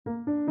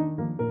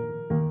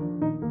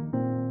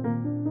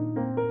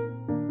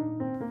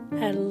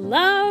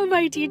Hello,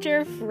 my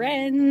teacher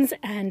friends,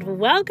 and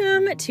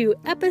welcome to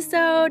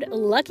episode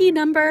lucky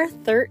number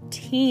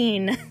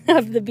 13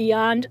 of the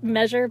Beyond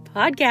Measure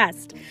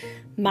podcast.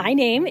 My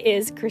name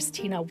is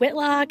Christina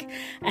Whitlock,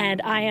 and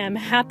I am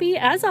happy,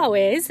 as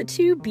always,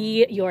 to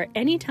be your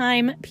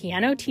anytime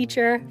piano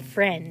teacher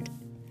friend.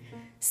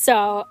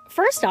 So,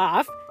 first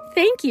off,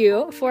 thank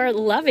you for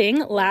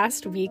loving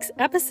last week's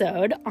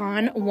episode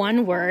on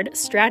one-word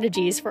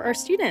strategies for our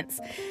students.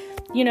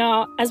 You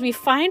know, as we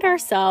find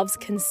ourselves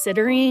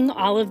considering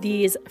all of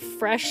these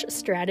fresh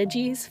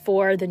strategies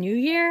for the new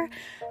year,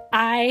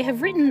 I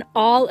have written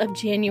all of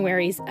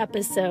January's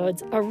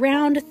episodes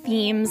around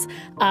themes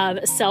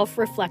of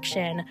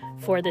self-reflection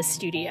for the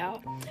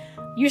studio.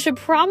 You should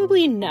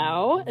probably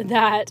know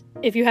that,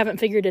 if you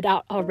haven't figured it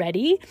out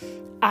already,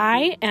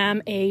 I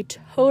am a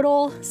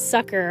total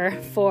sucker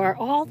for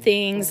all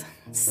things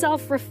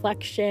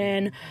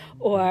self-reflection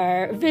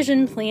or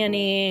vision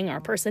planning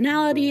or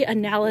personality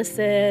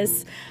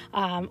analysis,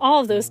 all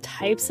of those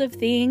types of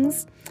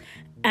things.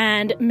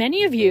 And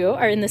many of you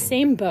are in the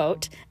same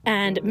boat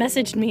and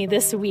messaged me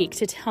this week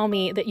to tell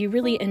me that you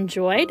really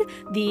enjoyed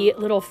the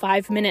little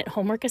 5-minute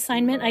homework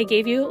assignment I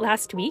gave you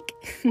last week.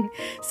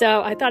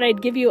 So I thought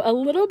I'd give you a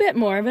little bit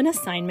more of an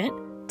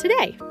assignment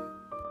today.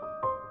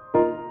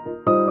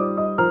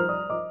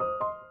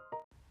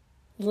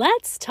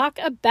 Let's talk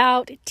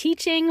about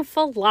teaching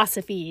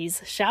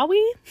philosophies, shall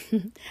we?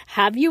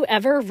 Have you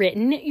ever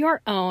written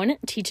your own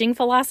teaching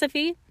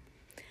philosophy?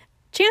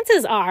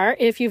 Chances are,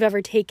 if you've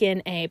ever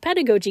taken a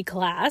pedagogy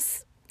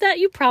class, that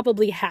you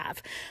probably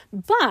have.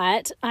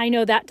 But I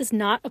know that does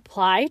not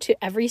apply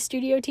to every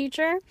studio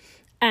teacher.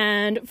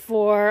 And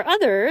for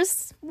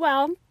others,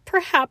 well,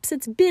 perhaps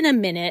it's been a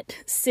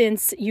minute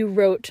since you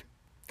wrote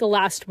the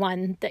last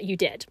one that you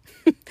did.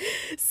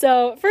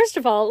 So first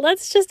of all,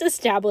 let's just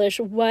establish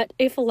what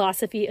a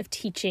philosophy of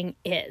teaching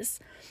is.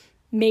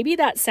 Maybe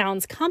that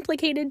sounds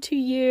complicated to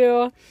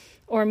you,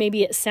 or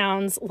maybe it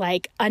sounds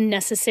like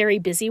unnecessary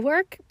busy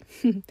work.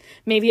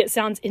 Maybe it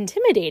sounds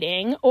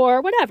intimidating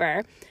or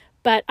whatever,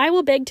 but I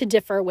will beg to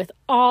differ with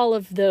all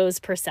of those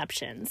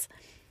perceptions.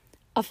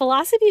 A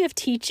philosophy of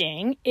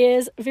teaching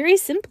is very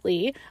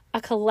simply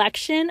a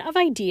collection of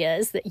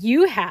ideas that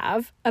you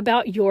have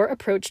about your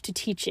approach to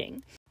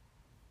teaching.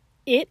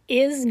 It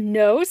is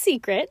no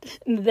secret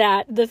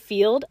that the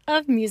field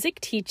of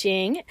music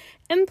teaching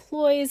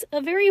employs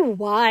a very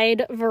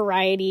wide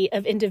variety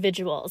of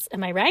individuals.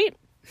 Am I right?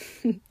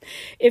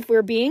 If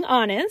we're being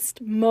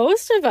honest,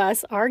 most of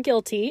us are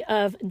guilty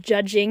of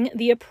judging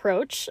the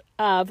approach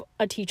of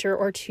a teacher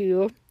or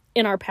two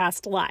in our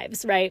past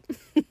lives, right?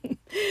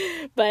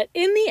 But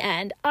in the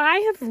end, I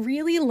have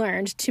really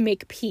learned to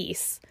make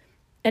peace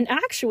and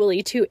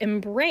actually to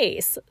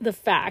embrace the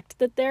fact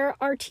that there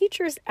are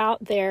teachers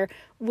out there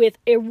with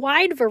a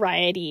wide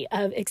variety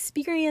of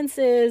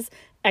experiences,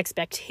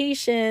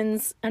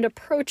 expectations, and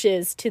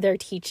approaches to their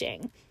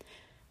teaching.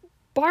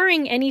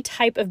 Barring any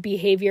type of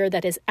behavior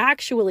that is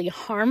actually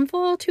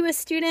harmful to a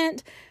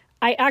student,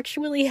 I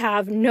actually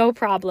have no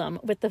problem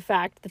with the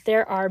fact that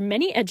there are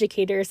many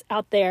educators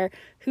out there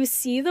who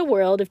see the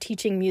world of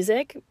teaching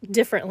music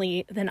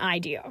differently than I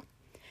do.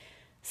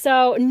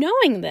 So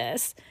knowing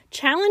this,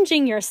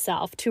 challenging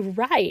yourself to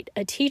write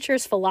a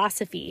teacher's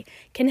philosophy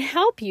can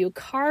help you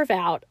carve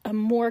out a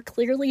more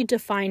clearly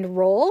defined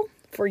role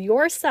for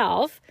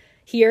yourself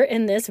here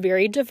in this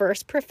very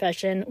diverse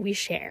profession we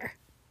share.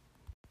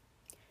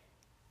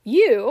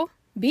 You,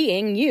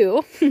 being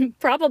you,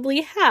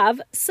 probably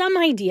have some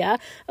idea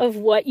of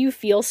what you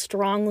feel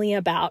strongly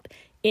about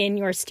in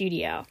your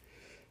studio.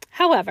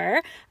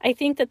 However, I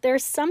think that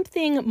there's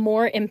something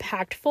more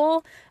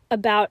impactful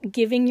about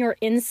giving your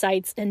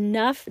insights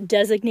enough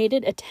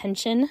designated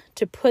attention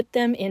to put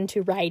them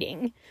into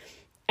writing.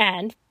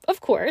 And,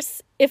 of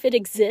course, if it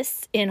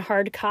exists in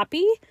hard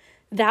copy,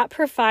 that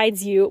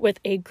provides you with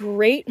a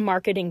great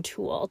marketing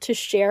tool to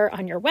share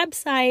on your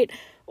website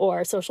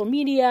or social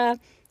media,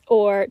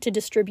 or to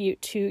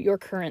distribute to your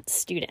current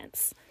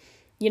students.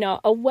 You know,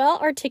 a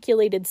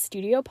well-articulated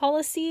studio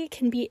policy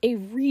can be a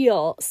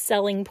real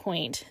selling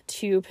point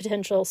to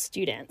potential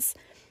students.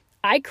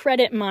 I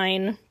credit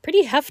mine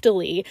pretty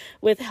heftily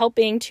with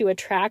helping to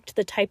attract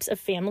the types of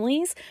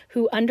families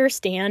who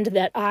understand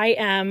that I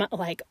am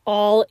like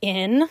all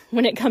in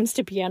when it comes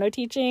to piano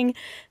teaching,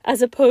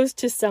 as opposed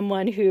to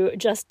someone who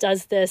just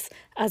does this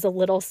as a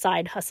little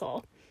side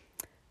hustle.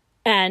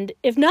 And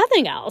if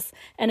nothing else,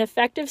 an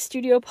effective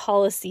studio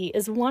policy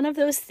is one of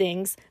those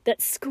things that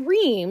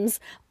screams,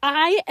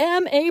 I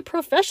am a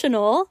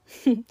professional,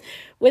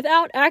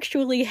 without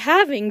actually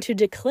having to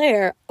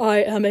declare,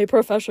 I am a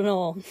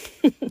professional.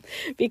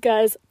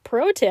 Because,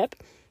 pro tip,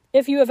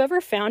 if you have ever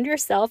found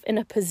yourself in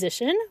a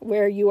position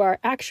where you are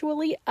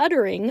actually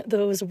uttering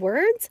those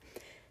words,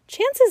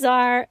 chances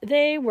are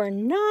they were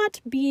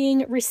not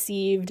being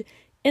received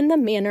in the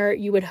manner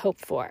you would hope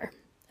for.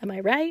 Am I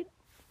right?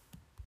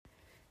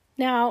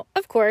 Now,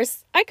 of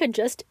course, I could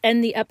just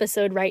end the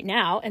episode right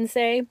now and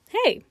say,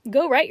 hey,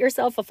 go write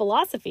yourself a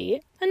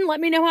philosophy and let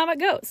me know how it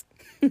goes.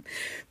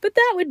 But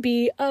that would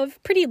be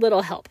of pretty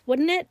little help,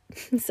 wouldn't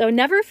it? So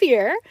never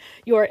fear,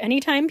 your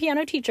Anytime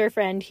Piano Teacher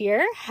friend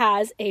here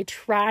has a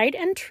tried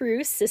and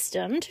true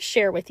system to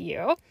share with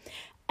you.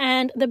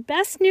 And the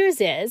best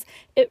news is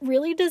it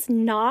really does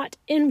not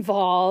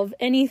involve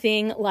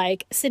anything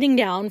like sitting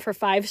down for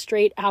 5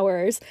 straight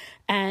hours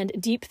and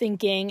deep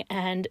thinking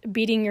and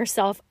beating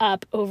yourself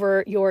up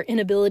over your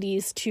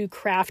inabilities to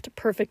craft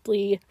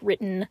perfectly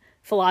written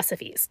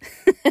philosophies,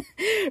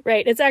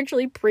 right? It's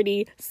actually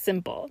pretty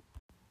simple.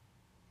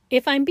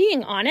 If I'm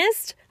being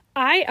honest,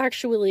 I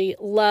actually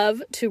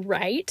love to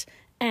write,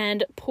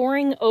 and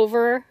poring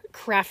over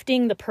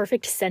crafting the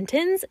perfect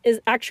sentence is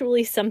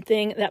actually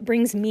something that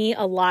brings me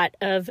a lot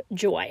of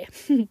joy.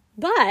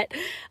 But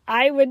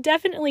I would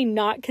definitely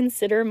not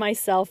consider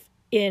myself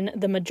in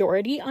the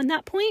majority on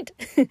that point.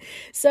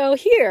 So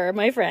here,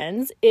 my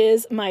friends,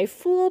 is my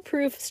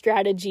foolproof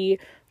strategy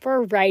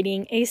for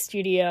writing a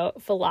studio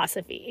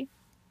philosophy.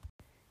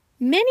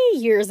 Many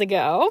years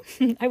ago,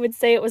 I would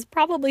say it was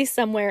probably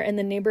somewhere in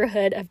the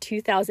neighborhood of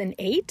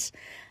 2008,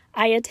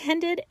 I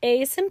attended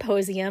a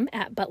symposium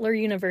at Butler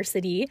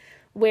University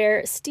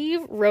where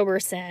Steve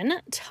Roberson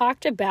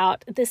talked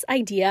about this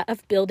idea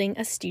of building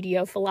a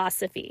studio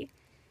philosophy.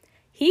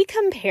 He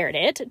compared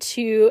it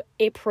to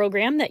a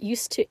program that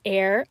used to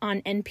air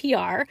on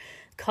NPR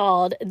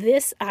called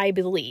This I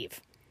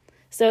Believe.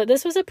 So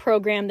this was a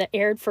program that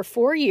aired for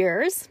 4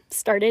 years,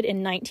 started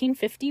in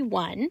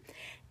 1951,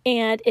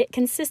 and it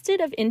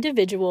consisted of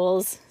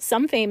individuals,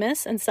 some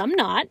famous and some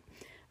not,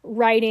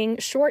 writing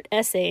short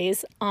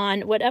essays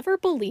on whatever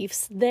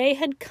beliefs they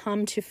had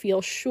come to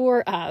feel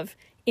sure of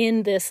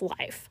in this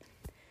life.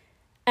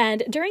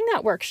 And during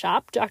that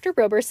workshop, Dr.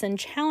 Roberson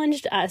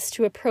challenged us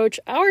to approach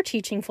our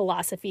teaching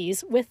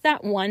philosophies with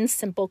that one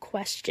simple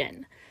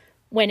question.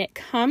 When it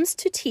comes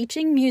to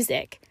teaching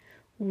music,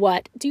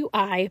 what do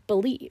I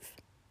believe?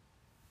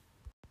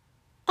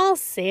 I'll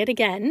say it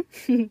again.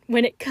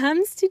 When it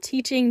comes to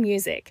teaching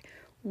music,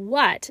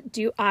 what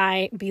do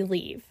I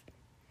believe?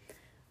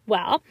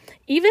 Well,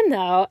 even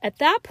though at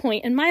that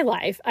point in my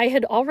life I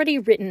had already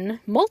written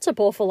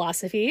multiple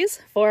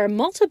philosophies for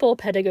multiple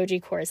pedagogy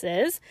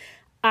courses,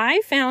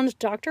 I found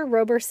Dr.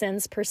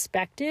 Roberson's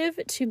perspective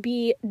to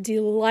be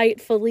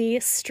delightfully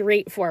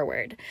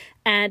straightforward,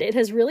 and it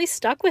has really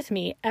stuck with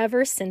me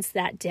ever since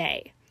that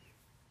day.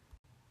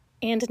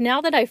 And now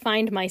that I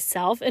find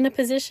myself in a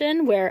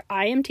position where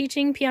I am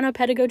teaching piano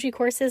pedagogy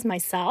courses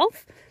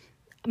myself,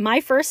 my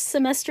first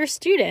semester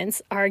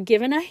students are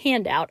given a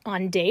handout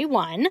on day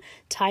 1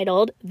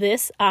 titled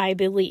This I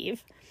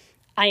Believe.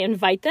 I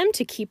invite them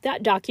to keep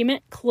that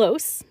document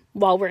close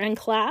while we're in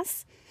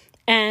class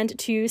and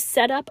to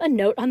set up a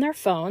note on their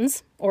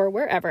phones or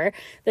wherever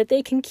that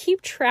they can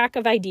keep track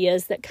of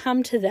ideas that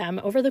come to them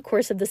over the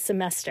course of the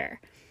semester.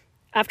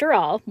 After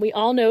all, we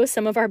all know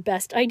some of our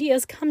best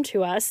ideas come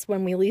to us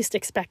when we least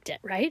expect it,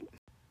 right?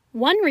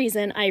 One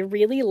reason I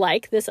really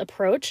like this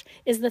approach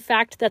is the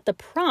fact that the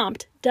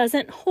prompt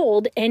doesn't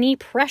hold any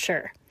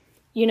pressure.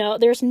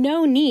 There's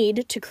no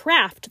need to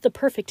craft the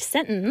perfect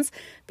sentence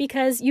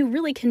because you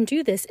really can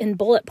do this in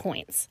bullet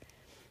points.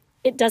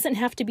 It doesn't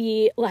have to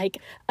be like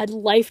a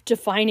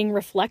life-defining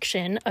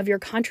reflection of your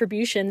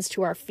contributions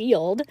to our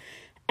field.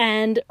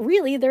 And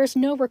really, there's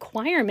no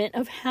requirement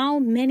of how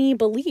many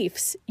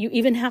beliefs you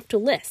even have to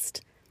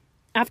list.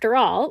 After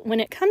all, when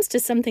it comes to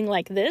something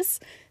like this,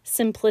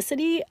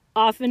 simplicity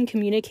often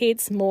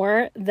communicates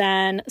more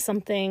than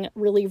something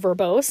really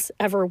verbose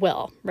ever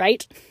will,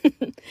 right?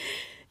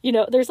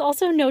 There's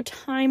also no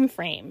time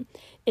frame.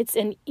 It's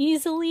an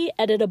easily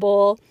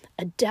editable,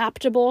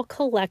 adaptable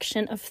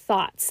collection of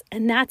thoughts,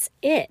 and that's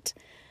it.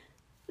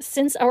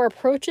 Since our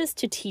approaches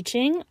to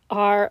teaching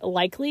are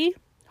likely,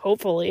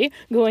 hopefully,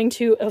 going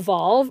to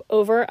evolve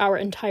over our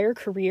entire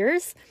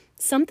careers,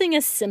 something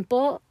as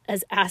simple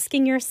as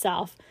asking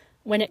yourself,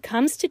 when it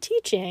comes to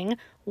teaching,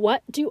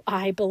 what do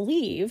I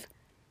believe,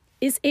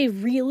 is a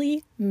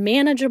really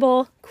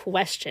manageable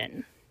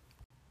question.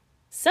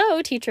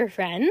 So, teacher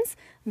friends,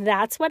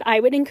 that's what I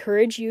would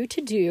encourage you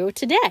to do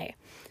today.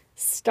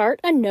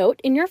 Start a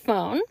note in your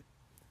phone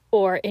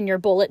or in your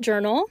bullet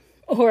journal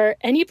or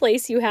any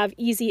place you have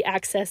easy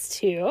access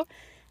to,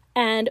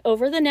 and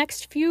over the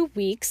next few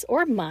weeks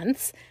or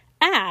months,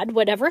 add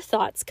whatever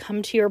thoughts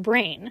come to your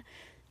brain,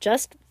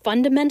 just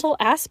fundamental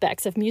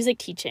aspects of music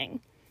teaching.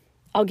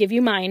 I'll give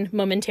you mine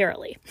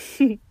momentarily.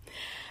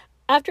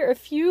 After a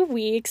few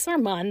weeks or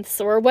months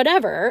or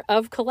whatever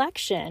of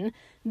collection,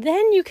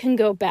 then you can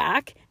go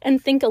back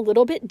and think a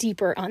little bit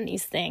deeper on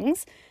these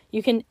things.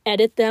 You can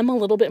edit them a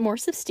little bit more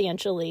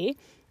substantially,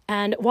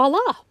 and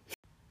voila!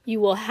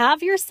 You will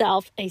have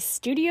yourself a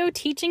studio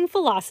teaching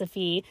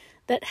philosophy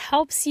that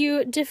helps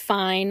you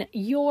define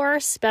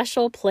your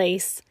special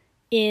place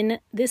in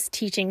this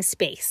teaching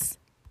space.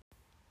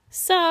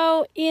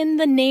 So, in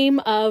the name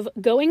of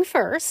going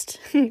first,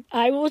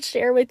 I will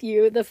share with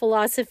you the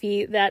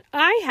philosophy that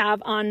I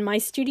have on my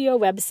studio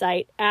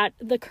website at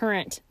the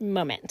current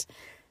moment.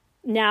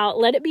 Now,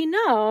 let it be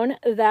known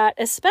that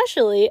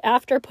especially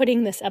after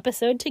putting this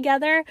episode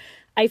together,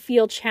 I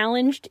feel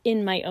challenged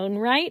in my own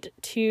right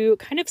to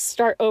kind of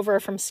start over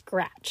from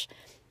scratch.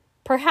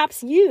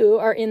 Perhaps you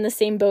are in the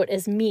same boat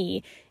as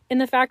me in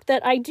the fact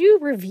that I do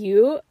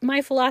review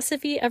my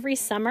philosophy every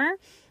summer,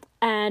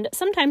 and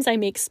sometimes I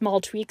make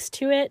small tweaks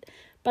to it,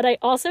 but I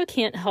also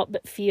can't help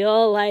but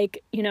feel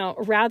like,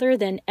 rather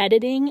than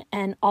editing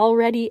an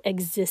already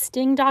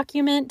existing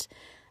document,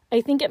 I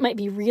think it might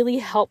be really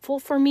helpful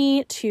for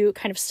me to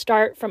kind of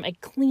start from a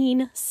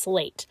clean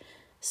slate.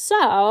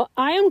 So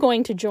I am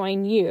going to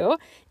join you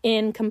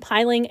in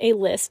compiling a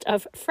list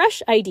of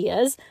fresh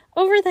ideas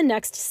over the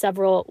next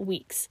several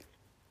weeks.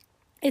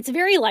 It's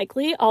very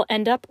likely I'll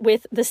end up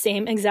with the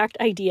same exact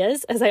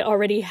ideas as I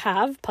already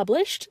have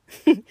published,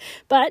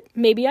 but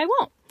maybe I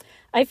won't.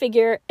 I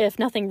figure if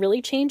nothing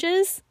really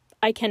changes,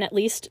 I can at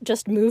least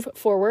just move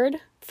forward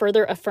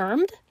further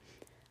affirmed.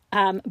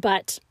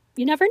 But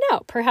you never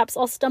know. Perhaps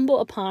I'll stumble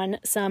upon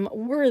some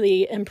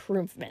worthy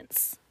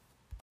improvements.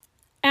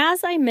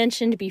 As I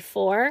mentioned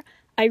before,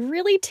 I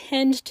really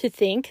tend to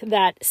think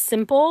that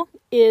simple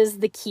is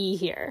the key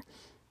here.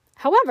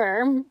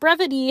 However,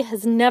 brevity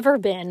has never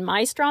been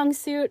my strong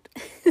suit,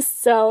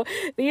 so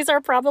these are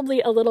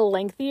probably a little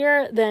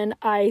lengthier than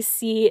I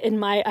see in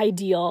my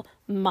ideal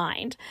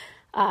mind.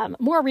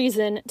 More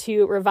reason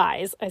to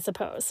revise, I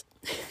suppose.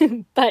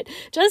 But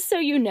just so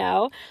you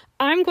know,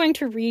 I'm going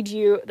to read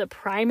you the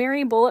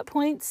primary bullet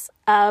points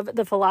of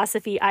the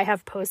philosophy I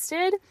have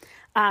posted.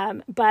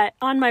 But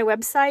on my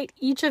website,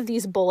 each of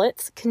these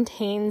bullets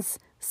contains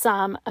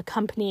some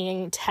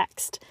accompanying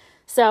text.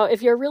 So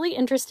if you're really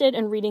interested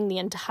in reading the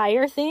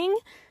entire thing,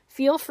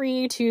 feel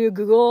free to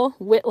Google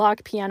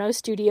Whitlock Piano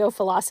Studio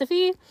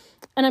Philosophy,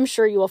 and I'm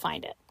sure you will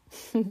find it.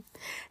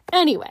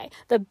 Anyway,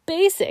 the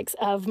basics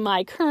of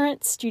my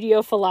current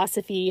studio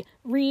philosophy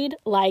read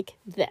like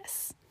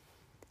this.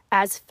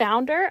 As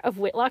founder of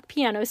Whitlock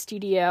Piano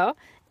Studio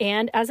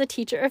and as a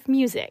teacher of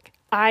music,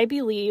 I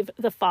believe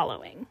the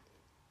following.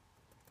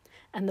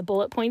 And the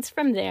bullet points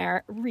from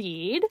there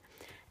read,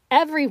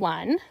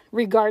 everyone,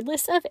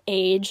 regardless of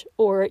age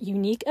or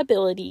unique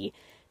ability,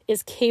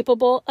 is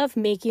capable of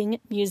making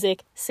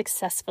music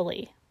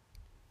successfully.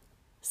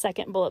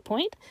 Second bullet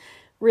point,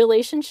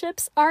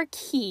 relationships are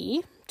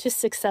key to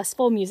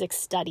successful music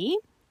study.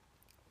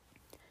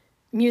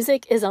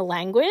 Music is a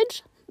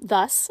language,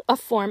 thus a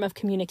form of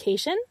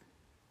communication.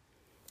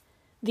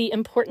 The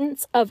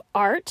importance of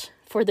art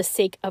for the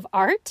sake of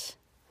art.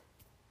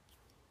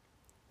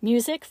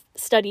 Music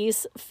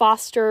studies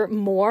foster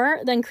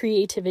more than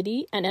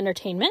creativity and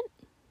entertainment.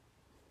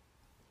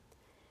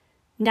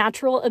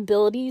 Natural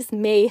abilities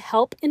may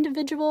help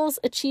individuals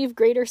achieve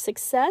greater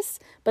success,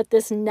 but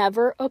this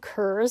never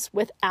occurs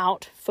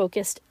without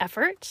focused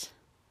effort.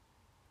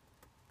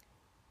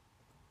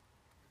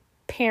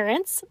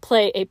 Parents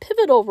play a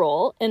pivotal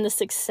role in the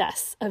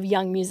success of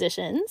young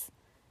musicians.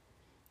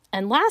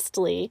 And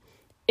lastly,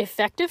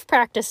 effective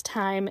practice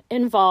time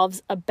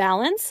involves a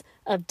balance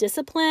of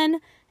discipline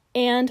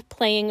and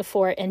playing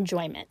for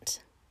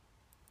enjoyment.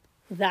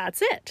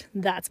 That's it.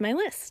 That's my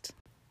list.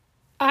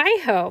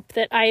 I hope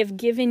that I have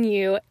given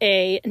you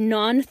a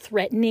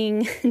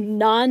non-threatening,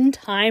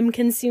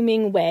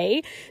 non-time-consuming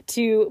way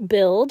to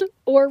build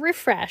or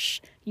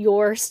refresh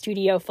your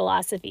studio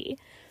philosophy.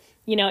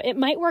 It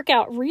might work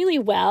out really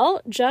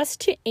well just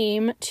to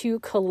aim to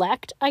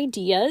collect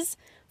ideas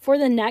for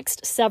the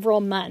next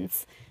several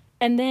months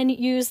and then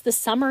use the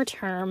summer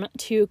term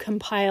to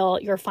compile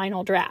your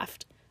final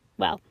draft.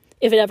 Well,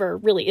 if it ever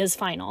really is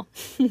final.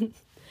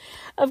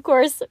 Of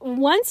course,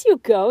 once you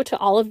go to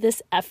all of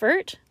this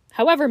effort,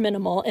 however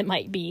minimal it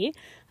might be,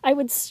 I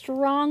would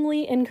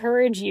strongly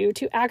encourage you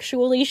to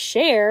actually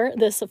share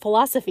this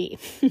philosophy.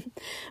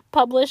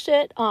 Publish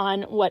it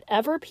on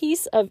whatever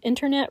piece of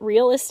internet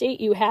real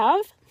estate you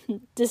have,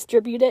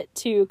 distribute it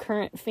to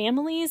current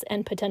families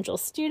and potential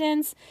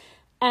students,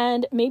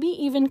 and maybe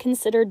even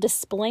consider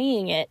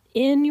displaying it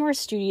in your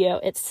studio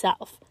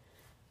itself.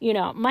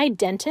 My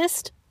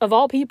dentist, of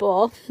all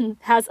people,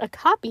 has a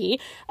copy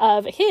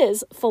of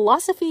his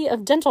Philosophy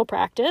of Dental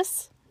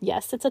Practice,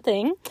 yes, it's a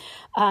thing,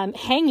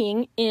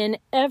 hanging in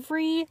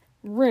every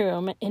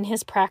room in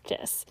his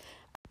practice.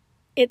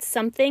 It's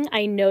something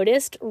I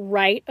noticed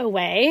right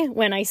away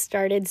when I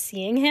started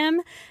seeing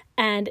him,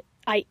 and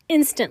I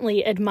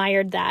instantly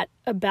admired that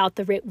about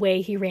the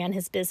way he ran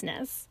his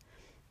business.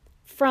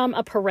 From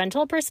a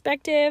parental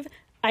perspective,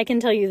 I can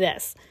tell you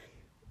this.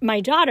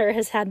 My daughter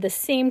has had the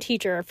same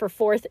teacher for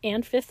 4th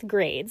and 5th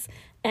grades,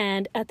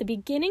 and at the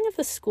beginning of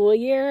the school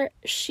year,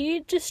 she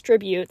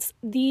distributes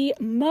the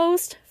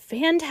most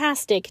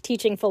fantastic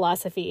teaching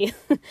philosophy,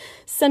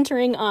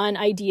 centering on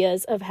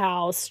ideas of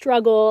how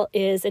struggle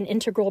is an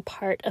integral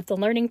part of the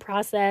learning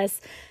process,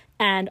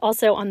 and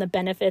also on the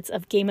benefits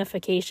of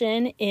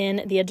gamification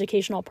in the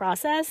educational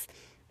process.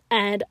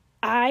 And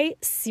I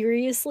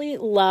seriously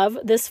love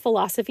this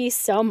philosophy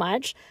so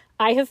much.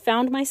 I have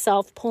found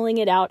myself pulling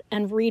it out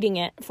and reading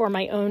it for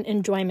my own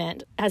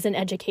enjoyment as an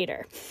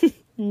educator.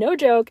 No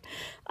joke.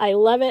 I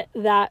love it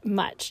that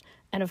much.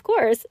 And of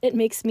course, it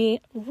makes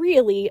me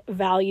really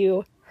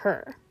value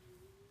her.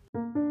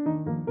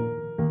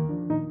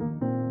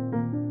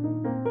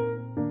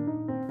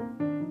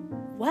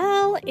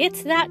 Well,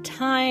 it's that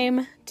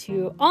time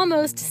to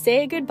almost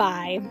say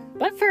goodbye.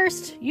 But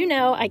first,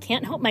 I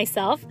can't help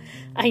myself.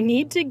 I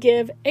need to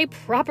give a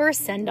proper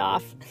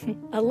send-off.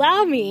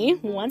 Allow me,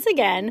 once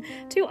again,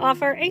 to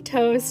offer a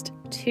toast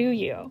to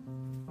you.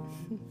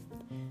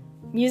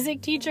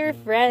 Music teacher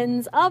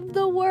friends of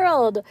the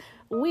world,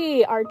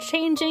 we are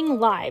changing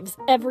lives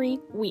every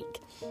week.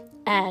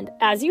 And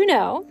as you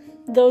know,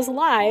 those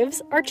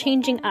lives are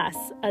changing us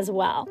as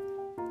well.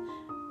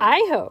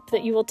 I hope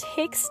that you will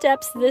take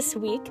steps this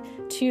week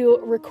to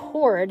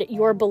record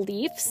your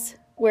beliefs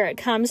where it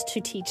comes to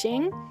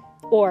teaching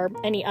or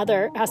any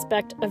other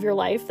aspect of your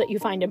life that you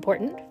find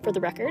important, for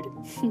the record.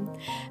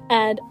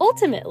 And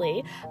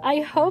ultimately, I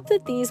hope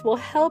that these will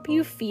help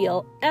you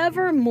feel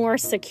ever more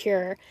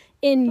secure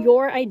in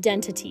your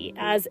identity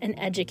as an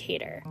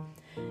educator.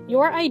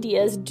 Your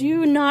ideas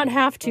do not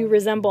have to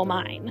resemble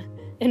mine.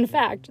 In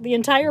fact, the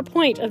entire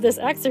point of this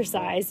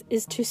exercise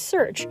is to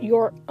search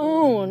your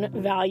own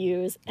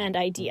values and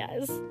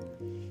ideas.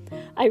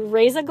 I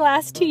raise a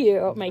glass to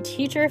you, my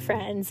teacher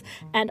friends,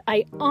 and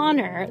I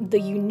honor the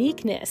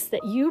uniqueness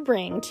that you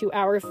bring to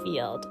our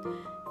field.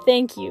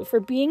 Thank you for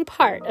being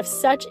part of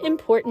such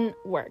important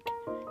work.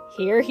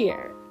 Hear,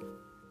 hear.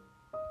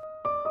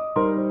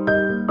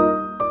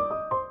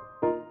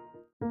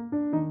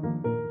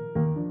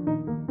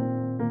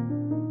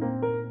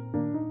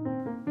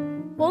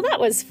 Well,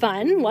 that was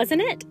fun,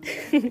 wasn't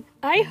it?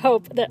 I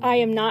hope that I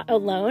am not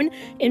alone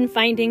in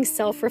finding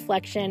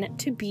self-reflection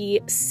to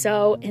be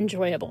so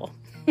enjoyable.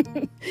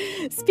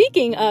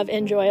 Speaking of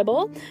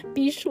enjoyable,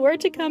 be sure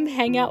to come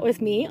hang out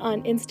with me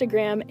on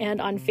Instagram and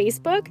on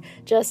Facebook.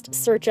 Just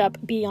search up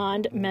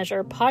Beyond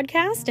Measure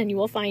Podcast and you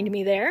will find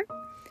me there.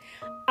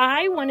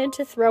 I wanted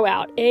to throw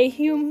out a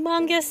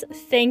humongous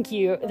thank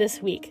you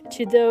this week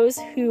to those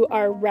who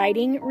are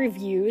writing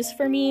reviews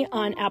for me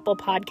on Apple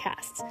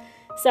Podcasts.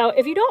 So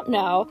if you don't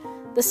know,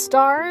 the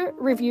star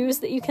reviews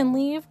that you can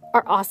leave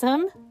are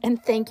awesome,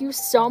 and thank you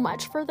so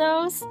much for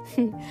those.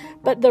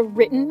 But the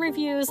written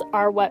reviews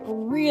are what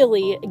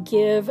really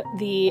give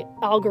the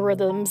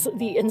algorithms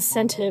the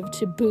incentive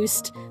to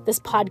boost this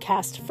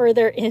podcast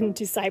further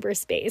into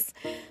cyberspace.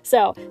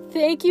 So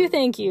thank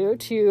you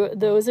to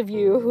those of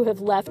you who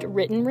have left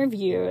written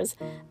reviews.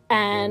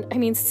 And I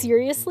mean,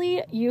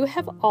 seriously, you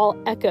have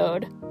all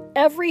echoed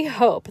every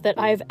hope that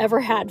I've ever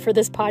had for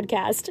this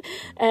podcast.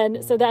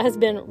 And so that has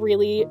been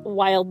really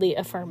wildly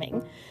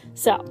affirming.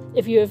 So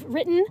if you have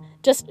written,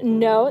 just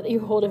know that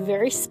you hold a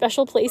very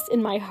special place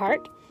in my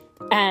heart.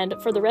 And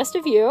for the rest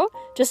of you,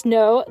 just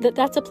know that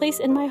that's a place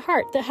in my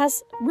heart that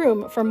has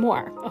room for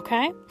more,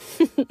 okay?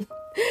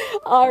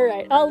 All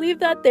right, I'll leave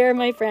that there,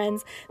 my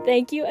friends.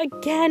 Thank you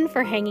again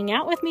for hanging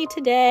out with me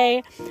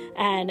today.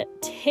 And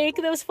take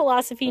those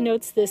philosophy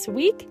notes this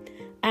week.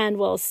 And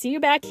we'll see you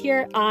back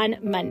here on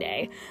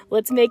Monday.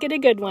 Let's make it a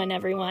good one,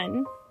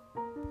 everyone.